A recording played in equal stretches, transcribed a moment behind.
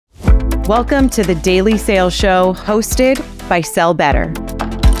Welcome to the Daily Sales Show, hosted by Sell Better.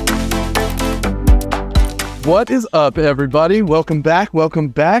 What is up, everybody? Welcome back. Welcome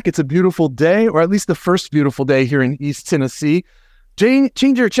back. It's a beautiful day, or at least the first beautiful day here in East Tennessee.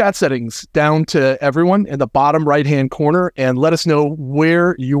 Change your chat settings down to everyone in the bottom right-hand corner and let us know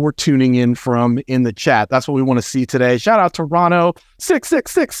where you're tuning in from in the chat. That's what we want to see today. Shout out Toronto,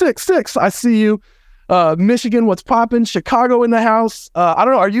 66666. I see you. Michigan, what's poppin'? Chicago in the house. I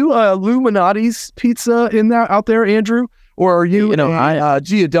don't know. Are you Illuminati's Pizza out there, Andrew? Or are you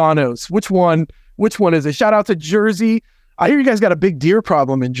Giordano's? Which one is it? Shout out to Jersey. I hear you guys got a big deer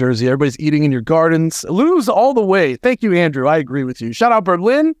problem in Jersey. Everybody's eating in your gardens. Lou's all the way. Thank you, Andrew. I agree with you. Shout out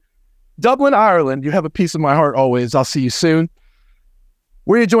Berlin, Dublin, Ireland. You have a piece of my heart always. I'll see you soon.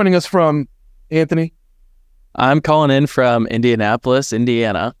 Where are you joining us from, Anthony? I'm calling in from Indianapolis,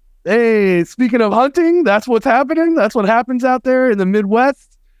 Indiana. Hey, speaking of hunting, that's what's happening. That's what happens out there in the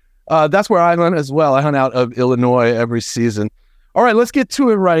Midwest. That's where I hunt as well. I hunt out of Illinois every season. All right, let's get to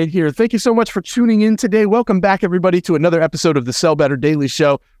it right here. Thank you so much for tuning in today. Welcome back, everybody, to another episode of the Sell Better Daily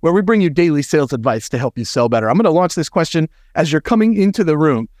Show, where we bring you daily sales advice to help you sell better. I'm going to launch this question as you're coming into the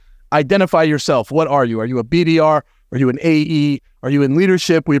room. Identify yourself. What are you? Are you a BDR? Are you an AE? Are you in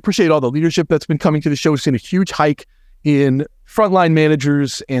leadership? We appreciate all the leadership that's been coming to the show. We've seen a huge hike in frontline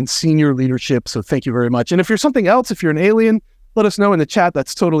managers and senior leadership, so thank you very much. And if you're something else, if you're an alien, let us know in the chat.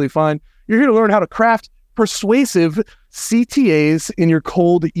 That's totally fine. You're here to learn how to craft persuasive CTAs in your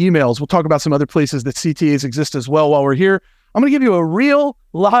cold emails. We'll talk about some other places that CTAs exist as well while we're here. I'm going to give you a real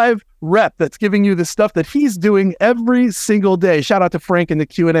live rep that's giving you the stuff that he's doing every single day. Shout out to Frank in the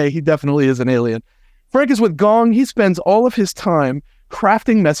Q&A. He definitely is an alien. Frank is with Gong. He spends all of his time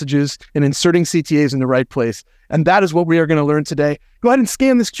crafting messages and inserting CTAs in the right place. And that is what we are going to learn today. Go ahead and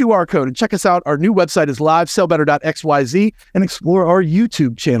scan this QR code and check us out. Our new website is live, sellbetter.xyz, and explore our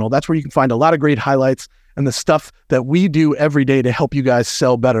YouTube channel. That's where you can find a lot of great highlights and the stuff that we do every day to help you guys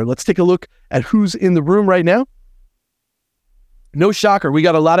sell better. Let's take a look at who's in the room right now. No shocker. We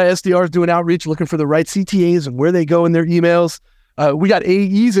got a lot of SDRs doing outreach, looking for the right CTAs and where they go in their emails. We got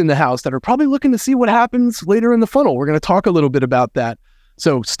AEs in the house that are probably looking to see what happens later in the funnel. We're going to talk a little bit about that.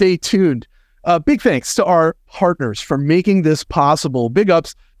 So stay tuned. Big thanks to our partners for making this possible. Big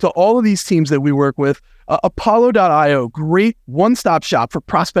ups to all of these teams that we work with. Apollo.io, great one-stop shop for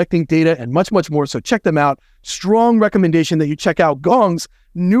prospecting data and much, much more. So check them out. Strong recommendation that you check out Gong's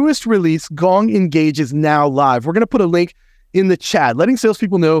newest release, Gong Engage, is now live. We're going to put a link in the chat, letting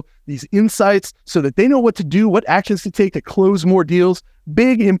salespeople know these insights so that they know what to do, what actions to take to close more deals.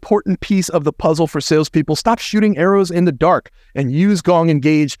 Big, important piece of the puzzle for salespeople. Stop shooting arrows in the dark and use Gong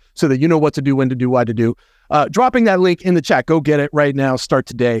Engage so that you know what to do, when to do, why to do. Dropping that link in the chat. Go get it right now. Start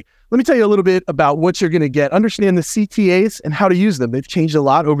today. Let me tell you a little bit about what you're going to get. Understand the CTAs and how to use them. They've changed a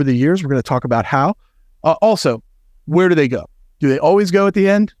lot over the years. We're going to talk about how. Also, where do they go? Do they always go at the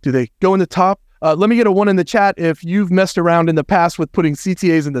end? Do they go in the top? Let me get a 1 in the chat if you've messed around in the past with putting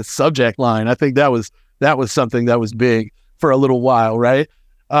CTAs in the subject line. I think that was something that was big for a little while, right?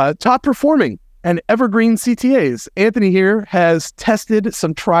 Top performing and evergreen CTAs. Anthony here has tested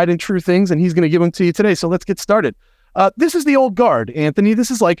some tried and true things, and he's going to give them to you today. So let's get started. This is the old guard, Anthony. This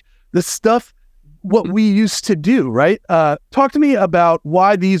is like the stuff, what we used to do, right? Talk to me about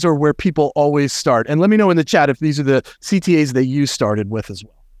why these are where people always start. And let me know in the chat if these are the CTAs that you started with as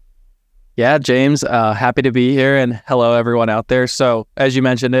well. Yeah, James, happy to be here, and hello everyone out there. So as you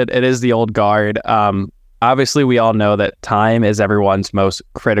mentioned, it is the old guard. Obviously, we all know that time is everyone's most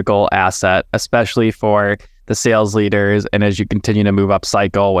critical asset, especially for the sales leaders. And as you continue to move up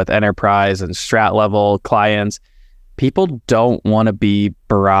cycle with enterprise and strat level clients, people don't want to be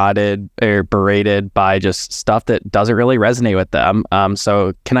berated by just stuff that doesn't really resonate with them.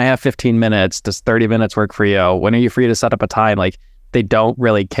 So can I have 15 minutes? Does 30 minutes work for you? When are you free to set up a time? Like, they don't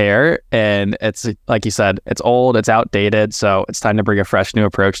really care. And it's, like you said, it's old, it's outdated. So it's time to bring a fresh new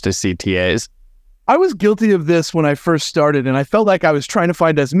approach to CTAs. I was guilty of this when I first started, and I felt like I was trying to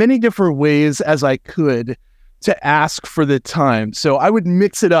find as many different ways as I could to ask for the time. So I would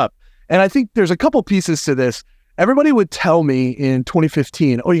mix it up. And I think there's a couple pieces to this. Everybody would tell me in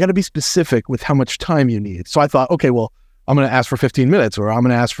 2015, oh, you got to be specific with how much time you need. So I thought, okay, well, I'm going to ask for 15 minutes or I'm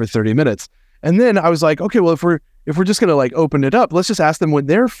going to ask for 30 minutes. And then I was like, okay, well, if we're just going to like open it up, let's just ask them when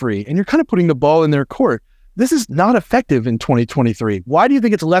they're free. And you're kind of putting the ball in their court. This is not effective in 2023. Why do you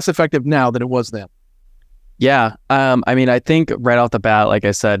think it's less effective now than it was then? Yeah. I mean, I think right off the bat, like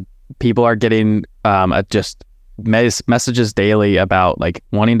I said, people are getting just messages daily about like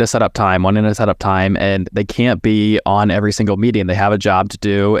wanting to set up time, and they can't be on every single meeting. They have a job to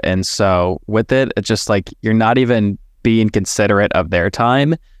do. And so with it, it's just like, you're not even being considerate of their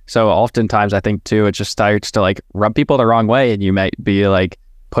time. So oftentimes I think too, it just starts to like rub people the wrong way, and you might be like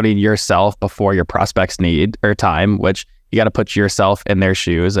putting yourself before your prospects' need or time, which you got to put yourself in their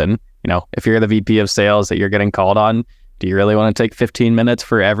shoes. And, if you're the VP of sales that you're getting called on, do you really want to take 15 minutes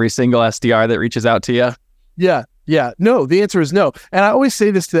for every single SDR that reaches out to you? Yeah. No, the answer is no. And I always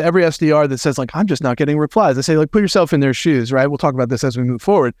say this to every SDR that says like, I'm just not getting replies. I say like, put yourself in their shoes, right? We'll talk about this as we move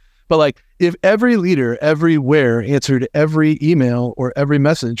forward. But like, if every leader everywhere answered every email or every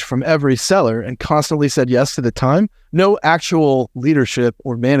message from every seller and constantly said yes to the time, no actual leadership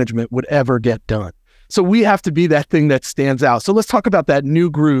or management would ever get done. So we have to be that thing that stands out. So let's talk about that new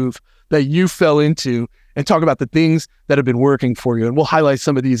groove that you fell into and talk about the things that have been working for you. And we'll highlight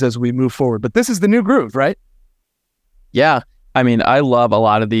some of these as we move forward. But this is the new groove, right? Yeah. I mean, I love a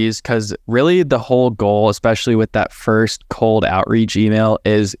lot of these because really the whole goal, especially with that first cold outreach email,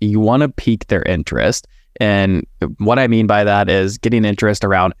 is you want to pique their interest. And what I mean by that is getting interest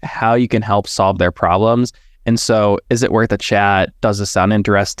around how you can help solve their problems. And so, is it worth a chat? Does this sound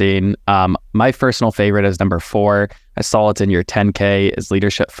interesting? My personal favorite is number 4. I saw it's in your 10K. Is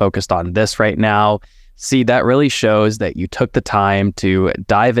leadership focused on this right now? See, that really shows that you took the time to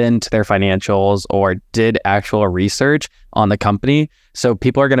dive into their financials or did actual research on the company. So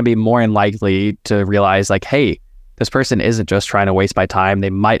people are going to be more likely to realize like, hey, this person isn't just trying to waste my time. They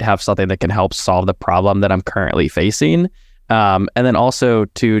might have something that can help solve the problem that I'm currently facing. And then also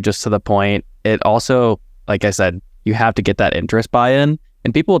just to the point, it also, like I said, you have to get that interest buy-in,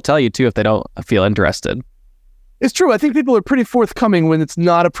 and people will tell you too if they don't feel interested. It's true. I think people are pretty forthcoming when it's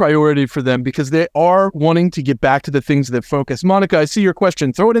not a priority for them because they are wanting to get back to the things that focus. Monica, I see your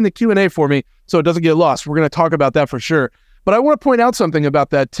question. Throw it in the Q&A for me so it doesn't get lost. We're going to talk about that for sure. But I want to point out something about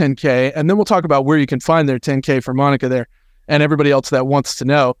that 10K, and then we'll talk about where you can find their 10K for Monica there and everybody else that wants to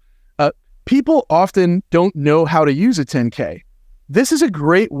know. People often don't know how to use a 10K. This is a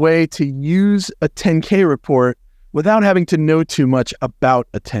great way to use a 10K report without having to know too much about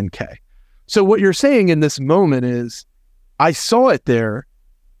a 10K. So what you're saying in this moment is, I saw it there.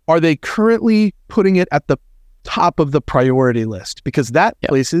 Are they currently putting it at the top of the priority list? Because that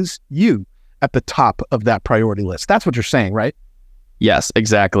places you at the top of that priority list. That's what you're saying, right? Yes,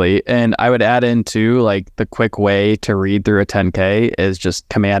 exactly. And I would add in too, like the quick way to read through a 10K is just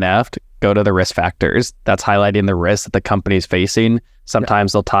Command F, go to the risk factors. That's highlighting the risks that the company's facing.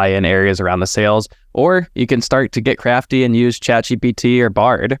 Sometimes they'll tie in areas around the sales, or you can start to get crafty and use ChatGPT or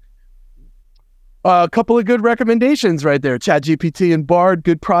Bard. A couple of good recommendations right there. ChatGPT and Bard,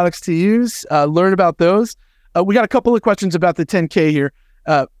 good products to use. Learn about those. We got a couple of questions about the 10K here.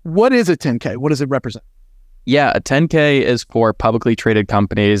 What is a 10K? What does it represent? Yeah, a 10K is for publicly traded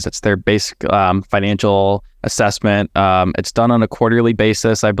companies. It's their basic financial assessment. It's done on a quarterly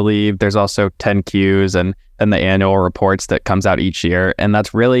basis, I believe. There's also 10Qs and then the annual reports that comes out each year. And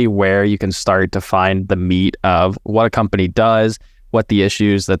that's really where you can start to find the meat of what a company does, what the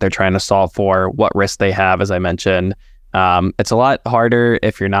issues that they're trying to solve for, what risks they have, as I mentioned. It's a lot harder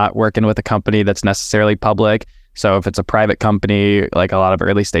if you're not working with a company that's necessarily public. So if it's a private company, like a lot of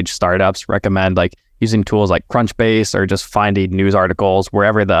early stage startups recommend like using tools like Crunchbase or just finding news articles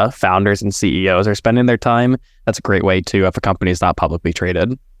wherever the founders and CEOs are spending their time. That's a great way too if a company is not publicly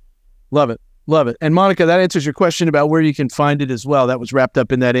traded. Love it. Love it. And Monica, that answers your question about where you can find it as well. That was wrapped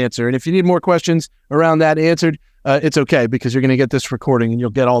up in that answer. And if you need more questions around that answered, it's okay because you're going to get this recording and you'll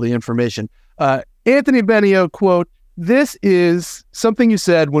get all the information. Anthony Benio, quote, "This is something you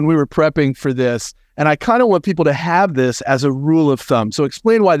said when we were prepping for this, and I kind of want people to have this as a rule of thumb. So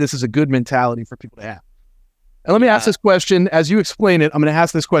explain why this is a good mentality for people to have." And let me ask this question. As you explain it, I'm going to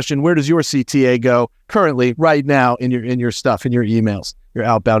ask this question. Where does your CTA go currently, right now, in your stuff, in your emails, your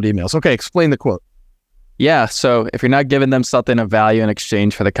outbound emails? Okay, explain the quote. Yeah, so if you're not giving them something of value in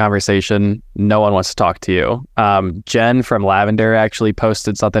exchange for the conversation, no one wants to talk to you. Jen from Lavender actually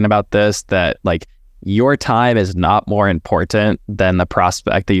posted something about this, that like your time is not more important than the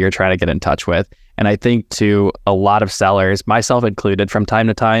prospect that you're trying to get in touch with. And I think to a lot of sellers, myself included, from time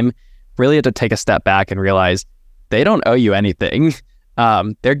to time, really have to take a step back and realize they don't owe you anything.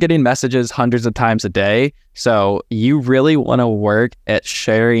 They're getting messages hundreds of times a day. So you really want to work at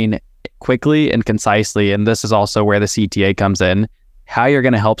sharing quickly and concisely. And this is also where the CTA comes in, how you're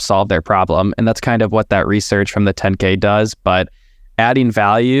going to help solve their problem. And that's kind of what that research from the 10K does. But adding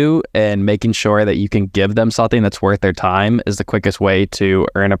value and making sure that you can give them something that's worth their time is the quickest way to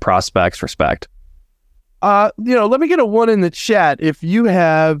earn a prospect's respect. Let me get a 1 in the chat if you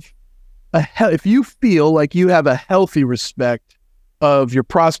have if you feel like you have a healthy respect of your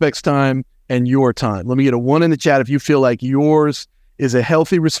prospect's time and your time. Let me get a 1 in the chat if you feel like yours is a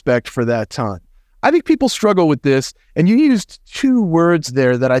healthy respect for that time. I think people struggle with this, and you used two words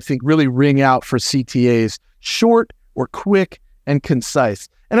there that I think really ring out for CTAs: short or quick and concise.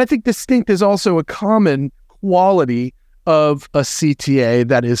 And I think distinct is also a common quality of a CTA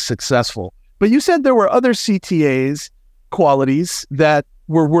that is successful. But you said there were other CTAs qualities that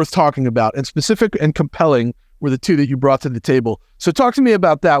were worth talking about, and specific and compelling were the two that you brought to the table. So talk to me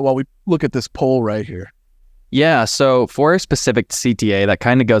about that while we look at this poll right here. Yeah, so for a specific CTA, that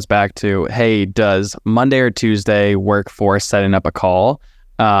kind of goes back to, hey, does Monday or Tuesday work for setting up a call?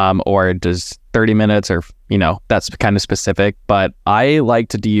 Or does 30 minutes or, that's kind of specific. But I like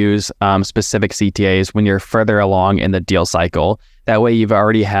to use specific CTAs when you're further along in the deal cycle. That way you've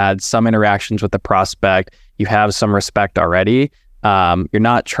already had some interactions with the prospect. You have some respect already. You're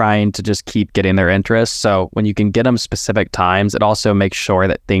not trying to just keep getting their interest. So when you can get them specific times, it also makes sure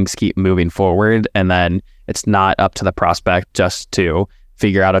that things keep moving forward. And then it's not up to the prospect just to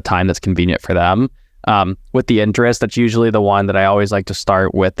figure out a time that's convenient for them. With the interest, that's usually the one that I always like to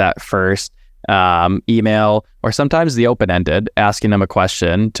start with, that first email, or sometimes the open-ended, asking them a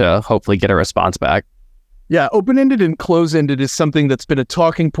question to hopefully get a response back. Yeah, open-ended and close-ended is something that's been a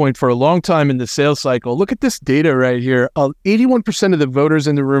talking point for a long time in the sales cycle. Look at this data right here. 81% of the voters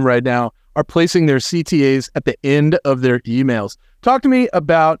in the room right now are placing their CTAs at the end of their emails. Talk to me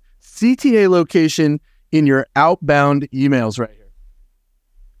about CTA location in your outbound emails right here.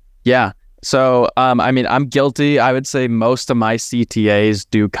 Yeah. So, I'm guilty. I would say most of my CTAs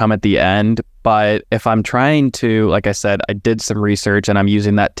do come at the end, but if I'm trying to, like I said, I did some research and I'm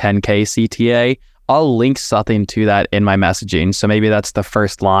using that 10K CTA, I'll link something to that in my messaging. So maybe that's the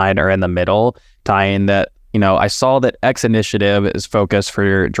first line or in the middle, tying that, I saw that X initiative is focused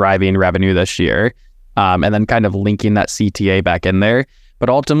for driving revenue this year, and then kind of linking that CTA back in there. But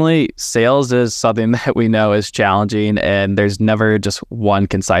ultimately, sales is something that we know is challenging, and there's never just one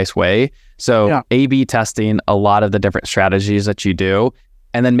concise way. So A/B testing a lot of the different strategies that you do,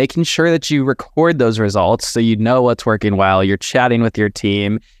 and then making sure that you record those results so you know what's working well. You're chatting with your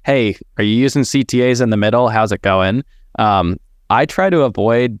team. Hey, are you using CTAs in the middle? How's it going? I try to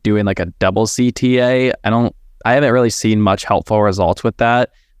avoid doing like a double CTA. I haven't really seen much helpful results with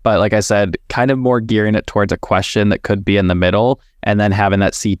that. But like I said, kind of more gearing it towards a question that could be in the middle, and then having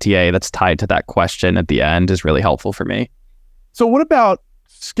that CTA that's tied to that question at the end is really helpful for me. So what about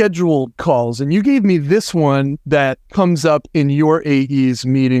scheduled calls? And you gave me this one that comes up in your AE's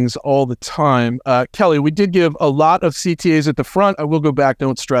meetings all the time. Kelly, we did give a lot of CTAs at the front. I will go back,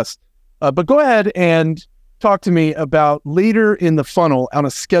 don't stress. But go ahead and talk to me about later in the funnel on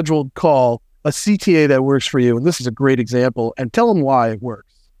a scheduled call, a CTA that works for you. And this is a great example, and tell them why it works.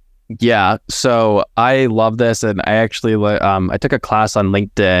 Yeah, so I love this, and I actually I took a class on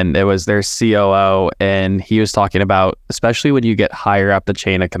LinkedIn. It was their COO, and he was talking about, especially when you get higher up the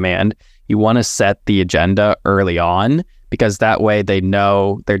chain of command, you want to set the agenda early on, because that way they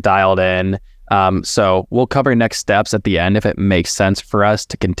know they're dialed in. So we'll cover next steps at the end if it makes sense for us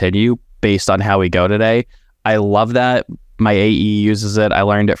to continue based on how we go today. I love that. My AE uses it. I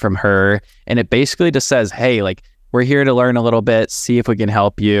learned it from her, and it basically just says, hey, like, we're here to learn a little bit, see if we can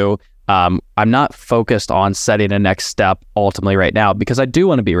help you. I'm not focused on setting a next step ultimately right now, because I do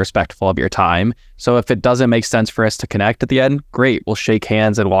want to be respectful of your time. So if it doesn't make sense for us to connect at the end, great, we'll shake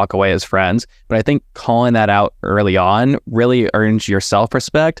hands and walk away as friends. But I think calling that out early on really earns your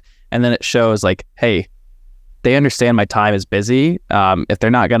self-respect. And then it shows like, hey, they understand my time is busy. If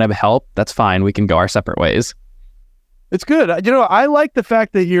they're not going to help, that's fine. We can go our separate ways. It's good. I like the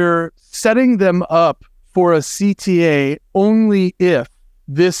fact that you're setting them up for a CTA only if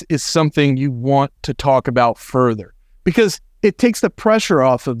this is something you want to talk about further, because it takes the pressure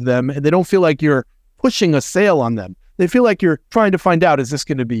off of them and they don't feel like you're pushing a sale on them. They feel like you're trying to find out, is this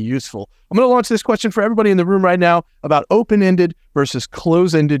going to be useful? I'm going to launch this question for everybody in the room right now about open-ended versus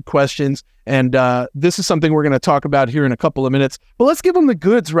close-ended questions. And this is something we're going to talk about here in a couple of minutes. But let's give them the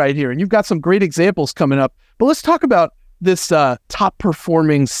goods right here. And you've got some great examples coming up. But let's talk about this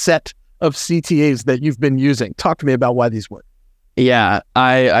top-performing set of CTAs that you've been using. Talk to me about why these work. Yeah,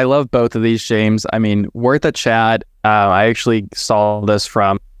 I love both of these, James. I mean, worth a chat. I actually saw this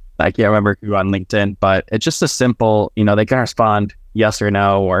from, I can't remember who on LinkedIn, but it's just a simple, they can respond yes or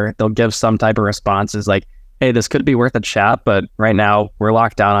no, or they'll give some type of responses like, hey, this could be worth a chat, but right now we're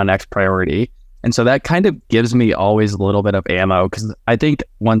locked down on X priority. And so that kind of gives me always a little bit of ammo, because I think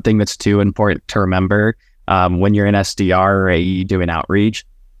one thing that's too important to remember when you're in SDR or AE doing outreach,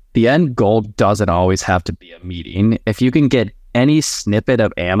 the end goal doesn't always have to be a meeting. If you can get any snippet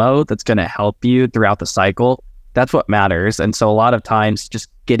of ammo that's going to help you throughout the cycle, that's what matters. And so a lot of times just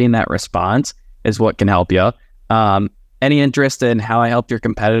getting that response is what can help you. And any interest in how I helped your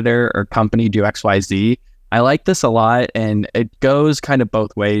competitor or company do XYZ? I like this a lot, and it goes kind of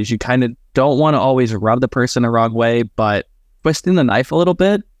both ways. You kind of don't want to always rub the person the wrong way, but twisting the knife a little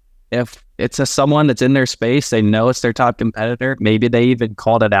bit. If it's someone that's in their space, they know it's their top competitor. Maybe they even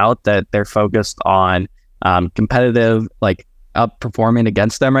called it out that they're focused on competitive, like outperforming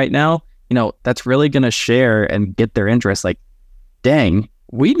against them right now. That's really going to share and get their interest. Like, dang,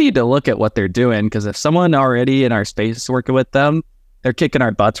 we need to look at what they're doing, because if someone already in our space is working with them, they're kicking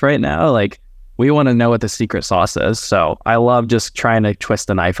our butts right now. Like, we want to know what the secret sauce is. So I love just trying to twist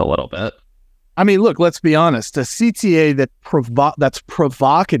the knife a little bit. I mean, look, let's be honest. A CTA that's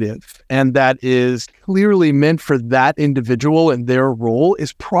provocative and that is clearly meant for that individual and their role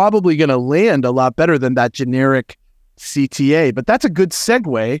is probably going to land a lot better than that generic CTA. But that's a good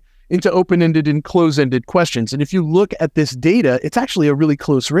segue into open-ended and close-ended questions. And if you look at this data, it's actually a really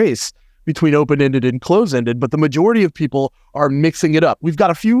close race between open-ended and close-ended, but the majority of people are mixing it up. We've got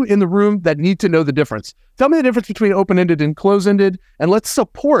a few in the room that need to know the difference. Tell me the difference between open-ended and close-ended, and let's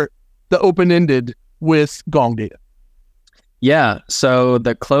support the open-ended with Gong data. Yeah, so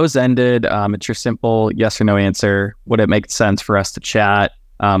the close-ended, it's your simple yes or no answer. Would it make sense for us to chat?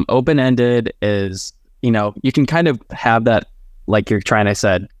 Open-ended is, you can kind of have that, like you're trying to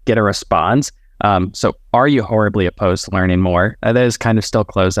said, get a response. So are you horribly opposed to learning more? That is kind of still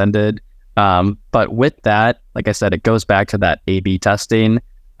close-ended. But with that, like I said, it goes back to that A/B testing.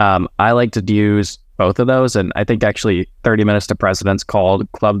 I like to use both of those. And I think actually 30 Minutes to President's club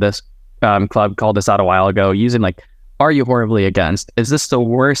called this out a while ago, using like, are you horribly against? Is this the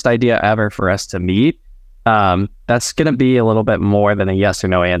worst idea ever for us to meet? That's going to be a little bit more than a yes or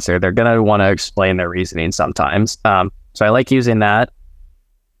no answer. They're going to want to explain their reasoning sometimes. So I like using that.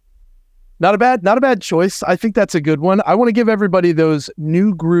 Not a bad choice. I think that's a good one. I want to give everybody those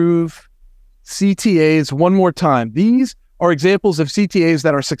New Groove CTAs one more time. These are examples of CTAs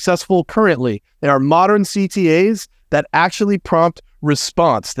that are successful currently. They are modern CTAs that actually prompt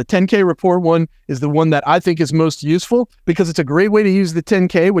response. The 10K report one is the one that I think is most useful because it's a great way to use the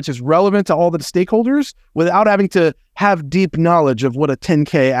 10K, which is relevant to all the stakeholders without having to have deep knowledge of what a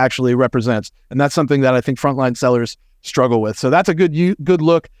 10K actually represents. And that's something that I think frontline sellers struggle with. So that's a good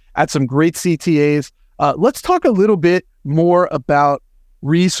look at some great CTAs. Let's talk a little bit more about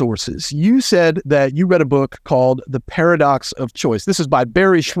resources. You said that you read a book called The Paradox of Choice. This is by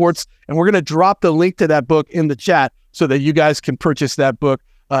Barry Schwartz, and we're going to drop the link to that book in the chat so that you guys can purchase that book.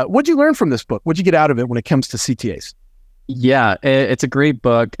 What'd you learn from this book? What'd you get out of it when it comes to CTAs? Yeah, it's a great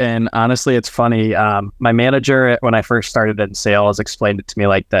book. And honestly, it's funny. My manager, when I first started in sales, explained it to me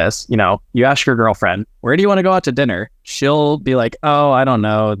like this. You ask your girlfriend, where do you want to go out to dinner? She'll be like, oh, I don't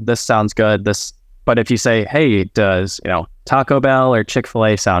know. This sounds good. But if you say, hey, does, Taco Bell or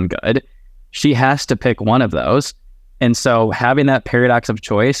Chick-fil-A sound good? She has to pick one of those. And so having that paradox of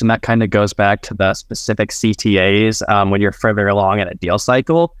choice, and that kind of goes back to the specific CTAs when you're further along in a deal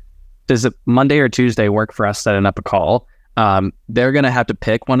cycle. Does it Monday or Tuesday work for us setting up a call? They're going to have to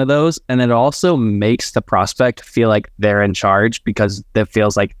pick one of those. And it also makes the prospect feel like they're in charge because it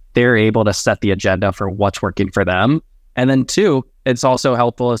feels like they're able to set the agenda for what's working for them. And then two, it's also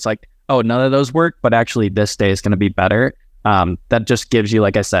helpful. It's like, oh, none of those work, but actually this day is going to be better. That just gives you,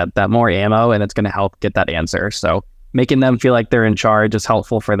 like I said, that more ammo, and it's going to help get that answer. So making them feel like they're in charge is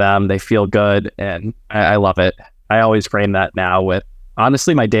helpful for them. They feel good, and I love it. I always frame that now with,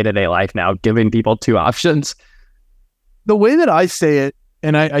 honestly, my day-to-day life now, giving people two options. The way that I say it,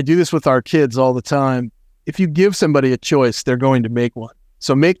 and I do this with our kids all the time, if you give somebody a choice, they're going to make one.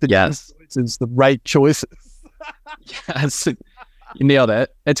 So make the choices the right choices. Yes. You nailed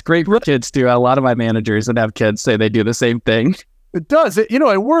it. It's great for kids too. A lot of my managers that have kids say they do the same thing. It does. It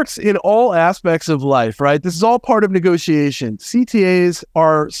works in all aspects of life, right? This is all part of negotiation. CTAs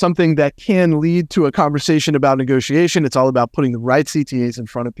are something that can lead to a conversation about negotiation. It's all about putting the right CTAs in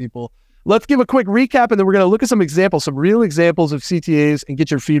front of people. Let's give a quick recap, and then we're going to look at some examples, some real examples of CTAs, and get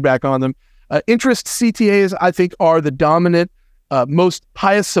your feedback on them. Interest CTAs, I think, are the dominant most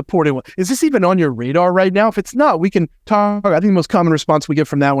highest supporting one. Is this even on your radar right now? If it's not, we can talk. I think the most common response we get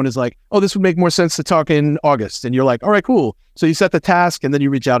from that one is like, oh, this would make more sense to talk in August. And you're like, all right, cool. So you set the task and then you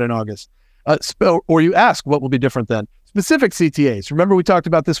reach out in August. Or you ask what will be different then. Specific CTAs. Remember, we talked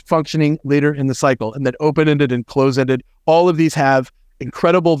about this functioning later in the cycle, and then open-ended and close-ended. All of these have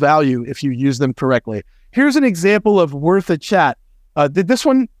incredible value if you use them correctly. Here's an example of worth a chat. Did this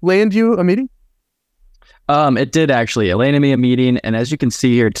one land you a meeting? It did actually. It landed me a meeting, and as you can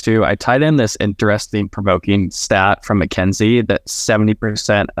see here too, I tied in this interesting, provoking stat from McKinsey that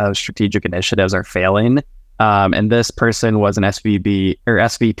 70% of strategic initiatives are failing. And this person was an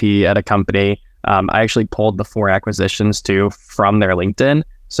SVP at a company. I actually pulled the 4 acquisitions too from their LinkedIn.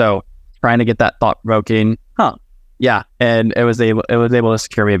 So trying to get that thought provoking, yeah, and it was able to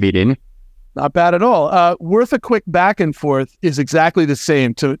secure me a meeting. Not bad at all. Worth a quick back and forth is exactly the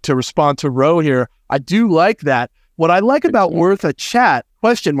same to respond to Ro here. I do like that. What I like about worth a chat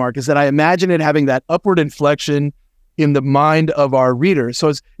is that I imagine it having that upward inflection in the mind of our reader. So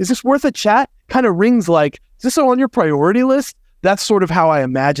is this worth a chat? Kind of rings like, is this on your priority list? That's sort of how I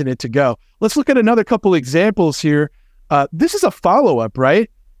imagine it to go. Let's look at another couple examples here. This is a follow-up, right?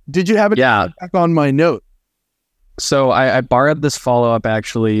 Did you have it back on my note? So I borrowed this follow-up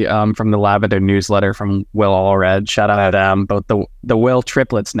actually from the Lavender newsletter from Will Allred. Shout out to them, both the Will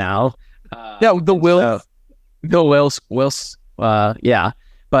triplets now. Yeah.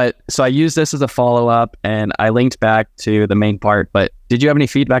 But so I used this as a follow-up and I linked back to the main part. But did you have any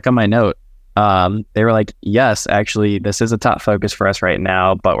feedback on my note? They were like, yes, actually, this is a top focus for us right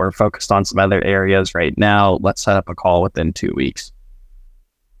now, but we're focused on some other areas right now. Let's set up a call within 2 weeks.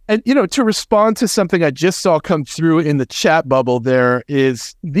 And, to respond to something I just saw come through in the chat bubble there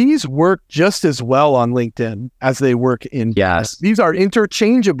is these work just as well on LinkedIn as they work in. Yes. These are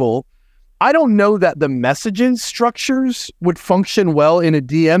interchangeable. I don't know that the messaging structures would function well in a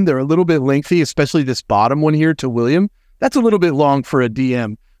DM. They're a little bit lengthy, especially this bottom one here to William. That's a little bit long for a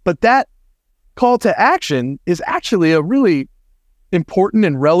DM. But that call to action is actually a really important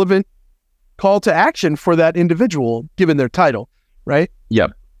and relevant call to action for that individual, given their title, right?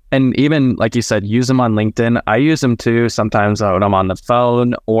 Yep. And even, like you said, use them on LinkedIn. I use them too sometimes when I'm on the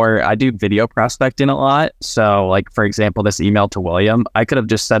phone, or I do video prospecting a lot. So like, for example, this email to William, I could have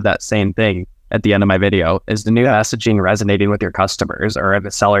just said that same thing at the end of my video. Is the new messaging resonating with your customers, or are the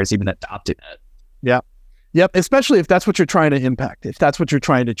sellers even adopting it? Yeah. Yep. Especially if that's what you're trying to impact, if that's what you're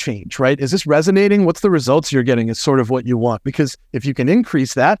trying to change, right? Is this resonating? What's the results you're getting is sort of what you want. Because if you can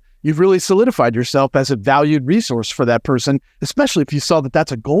increase that, you've really solidified yourself as a valued resource for that person, especially if you saw that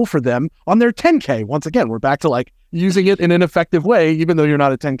that's a goal for them on their 10K. Once again, we're back to like using it in an effective way, even though you're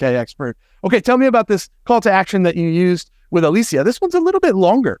not a 10K expert. Okay. Tell me about this call to action that you used with Alicia. This one's a little bit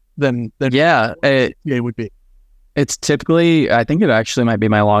longer than it would be. It's typically, I think it actually might be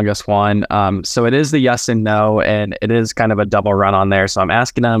my longest one. So it is the yes and no, and it is kind of a double run on there. So I'm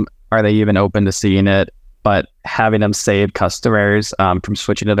asking them, are they even open to seeing it? But having them save customers from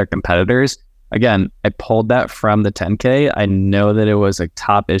switching to their competitors. Again, I pulled that from the 10K. I know that it was a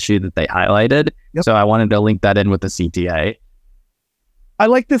top issue that they highlighted. Yep. So I wanted to link that in with the CTA. I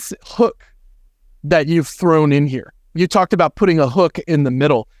like this hook that you've thrown in here. You talked about putting a hook in the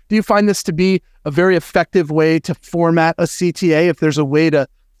middle. Do you find this to be a very effective way to format a CTA if there's a way to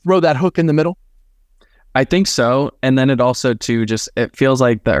throw that hook in the middle? I think so. And then it also too, it feels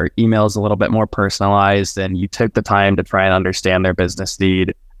like their email is a little bit more personalized and you took the time to try and understand their business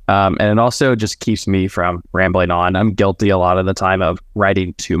need. And it also just keeps me from rambling on. I'm guilty a lot of the time of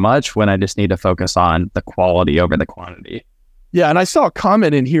writing too much when I just need to focus on the quality over the quantity. Yeah, and I saw a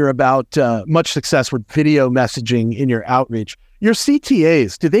comment in here about much success with video messaging in your outreach. Your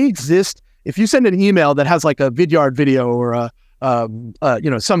CTAs, do they exist? If you send an email that has like a Vidyard video or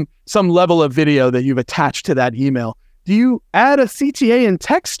some level of video that you've attached to that email, do you add a CTA in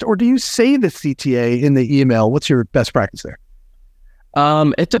text or do you say the CTA in the email? What's your best practice there?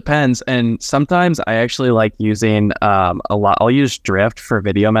 It depends. And sometimes I actually like using I'll use Drift for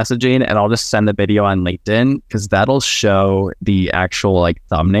video messaging and I'll just send the video on LinkedIn because that'll show the actual like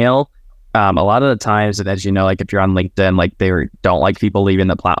thumbnail. A lot of the times, and as you know, like if you're on LinkedIn, like they don't like people leaving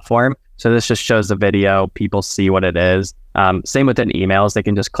the platform. So this just shows the video, people see what it is. Same within emails, they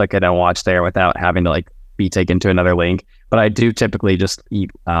can just click it and watch there without having to like be taken to another link. But I do typically just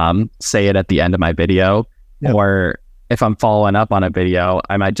say it at the end of my video. Yep. Or if I'm following up on a video,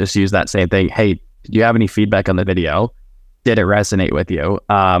 I might just use that same thing. Hey, do you have any feedback on the video? Did it resonate with you?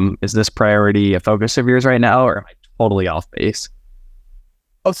 Is this priority a focus of yours right now, or am I totally off base?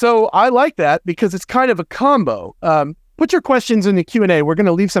 Oh, so I like that because it's kind of a combo. Put your questions in the Q&A. We're going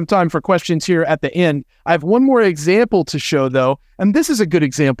to leave some time for questions here at the end. I have one more example to show, though, and this is a good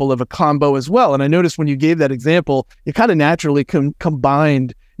example of a combo as well. And I noticed when you gave that example, you kind of naturally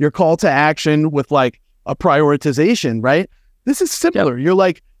combined your call to action with like a prioritization, right? This is similar. Yep. You're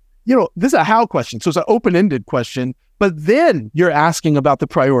like, this is a how question. So it's an open-ended question, but then you're asking about the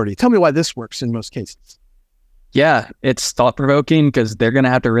priority. Tell me why this works in most cases. Yeah, it's thought-provoking because they're going to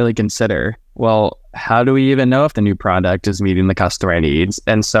have to really consider, well, how do we even know if the new product is meeting the customer needs?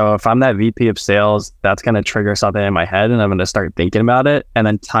 And so if I'm that VP of sales, that's going to trigger something in my head and I'm going to start thinking about it and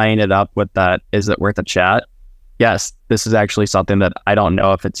then tying it up with that, is it worth a chat? Yes, this is actually something that I don't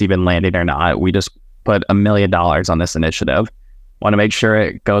know if it's even landing or not. We just put $1 million on this initiative. Want to make sure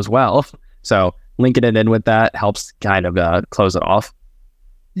it goes well. So linking it in with that helps kind of close it off.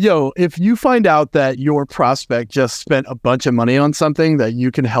 Yo, if you find out that your prospect just spent a bunch of money on something that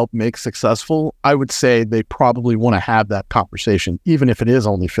you can help make successful, I would say they probably want to have that conversation, even if it is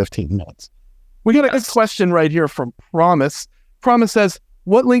only 15 minutes. We got a good question right here from Promise. Promise says,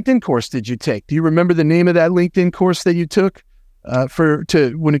 what LinkedIn course did you take? Do you remember the name of that LinkedIn course that you took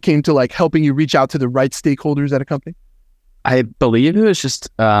when it came to like helping you reach out to the right stakeholders at a company? I believe it was just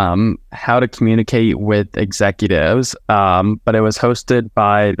how to communicate with executives, but it was hosted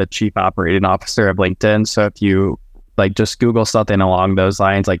by the chief operating officer of LinkedIn. So if you like just Google something along those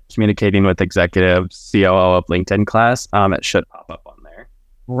lines, like communicating with executives, COO of LinkedIn class, it should pop up on there.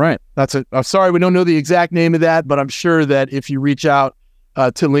 Right. I'm sorry, we don't know the exact name of that, but I'm sure that if you reach out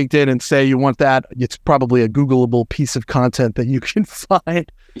to LinkedIn and say you want that, it's probably a Googleable piece of content that you can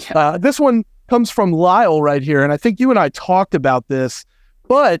find. Yeah. This one comes from Lyle right here, and I think you and I talked about this,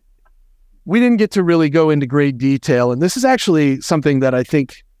 but we didn't get to really go into great detail. And this is actually something that I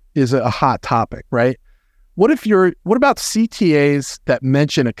think is a hot topic, right? What about CTAs that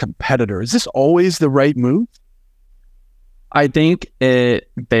mention a competitor? Is this always the right move? I think it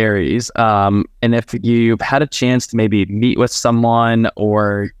varies. And if you've had a chance to maybe meet with someone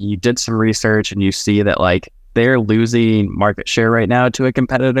or you did some research and you see that like they're losing market share right now to a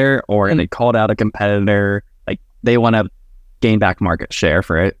competitor, or they called out a competitor, like they want to gain back market share,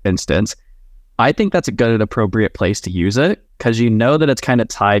 for instance, I think that's a good and appropriate place to use it because you know that it's kind of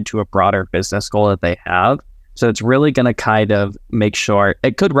tied to a broader business goal that they have. So it's really going to kind of make sure,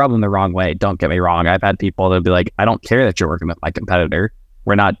 it could rub them the wrong way. Don't get me wrong. I've had people that'll be like, I don't care that you're working with my competitor.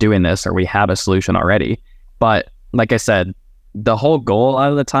 We're not doing this, or we have a solution already. But like I said, the whole goal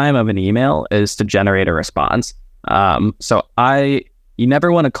out of the time of an email is to generate a response. So you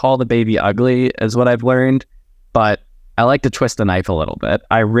never want to call the baby ugly is what I've learned, but I like to twist the knife a little bit.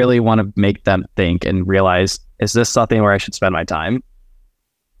 I really want to make them think and realize, is this something where I should spend my time?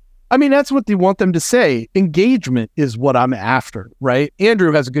 I mean, that's what you want them to say. Engagement is what I'm after, right?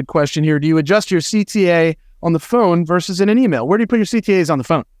 Andrew has a good question here. Do you adjust your CTA on the phone versus in an email? Where do you put your CTAs on the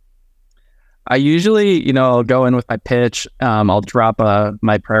phone? I usually, I'll go in with my pitch. I'll drop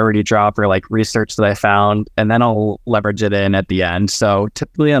my priority drop or like research that I found, and then I'll leverage it in at the end. So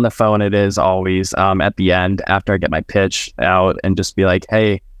typically on the phone, it is always at the end after I get my pitch out and just be like,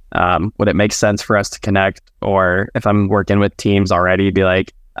 hey, would it make sense for us to connect? Or if I'm working with teams already, be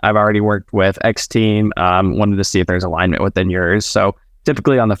like, I've already worked with X team, wanted to see if there's alignment within yours. So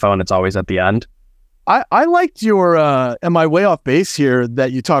typically on the phone, it's always at the end. I liked your, am I way off base here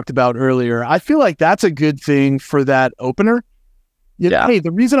that you talked about earlier? I feel like that's a good thing for that opener. Yeah. Hey,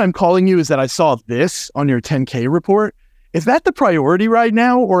 the reason I'm calling you is that I saw this on your 10K report. Is that the priority right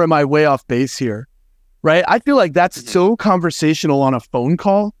now, or am I way off base here? Right? I feel like that's so conversational on a phone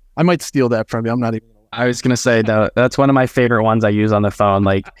call. I might steal that from you. I'm not even. I was going to say that's one of my favorite ones I use on the phone.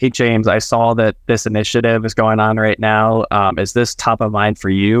 Like, hey, James, I saw that this initiative is going on right now. Is this top of mind for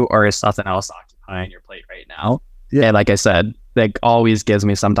you, or is something else occupying your plate right now? Yeah. And like I said, that always gives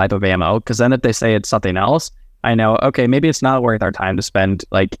me some type of ammo, because then if they say it's something else, I know, okay, maybe it's not worth our time to spend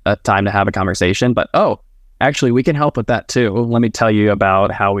like a time to have a conversation, but actually we can help with that too. Let me tell you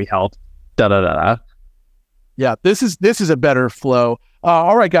about how we help. Yeah, this is a better flow.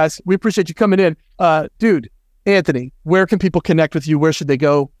 All right, guys, we appreciate you coming in. Dude, Anthony, where can people connect with you? Where should they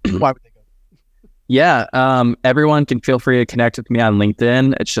go? Why would they go? Yeah, everyone can feel free to connect with me on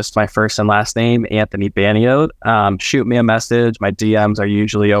LinkedIn. It's just my first and last name, Anthony Baniode. Shoot me a message. My DMs are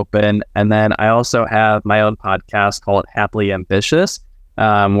usually open. And then I also have my own podcast called Happily Ambitious.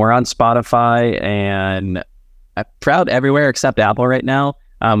 We're on Spotify and I'm proud everywhere except Apple right now.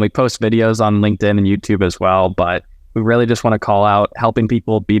 We post videos on LinkedIn and YouTube as well, but we really just want to call out helping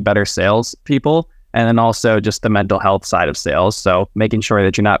people be better sales people, and then also just the mental health side of sales. So making sure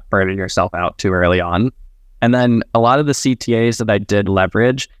that you're not burning yourself out too early on. And then a lot of the CTAs that I did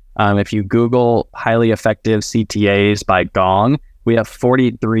leverage, if you Google highly effective CTAs by Gong, we have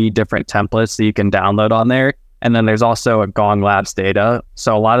 43 different templates that you can download on there. And then there's also a Gong Labs data.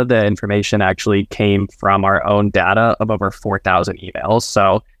 So a lot of the information actually came from our own data of over 4,000 emails.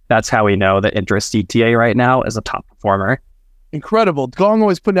 So that's how we know that Interest CTA right now is a top performer. Incredible. Gong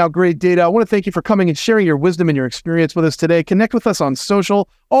always putting out great data. I want to thank you for coming and sharing your wisdom and your experience with us today. Connect with us on social.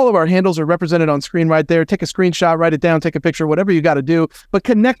 All of our handles are represented on screen right there. Take a screenshot, write it down, take a picture, whatever you got to do. But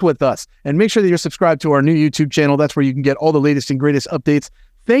connect with us and make sure that you're subscribed to our new YouTube channel. That's where you can get all the latest and greatest updates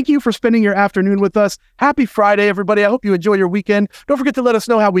Thank you for spending your afternoon with us. Happy Friday, everybody. I hope you enjoy your weekend. Don't forget to let us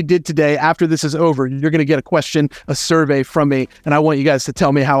know how we did today. After this is over, you're going to get a question, a survey from me, and I want you guys to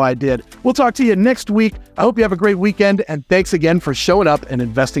tell me how I did. We'll talk to you next week. I hope you have a great weekend, and thanks again for showing up and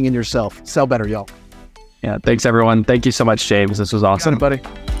investing in yourself. Sell better, y'all. Yeah, thanks everyone. Thank you so much, James. This was awesome. Got it,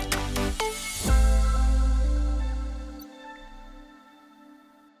 buddy.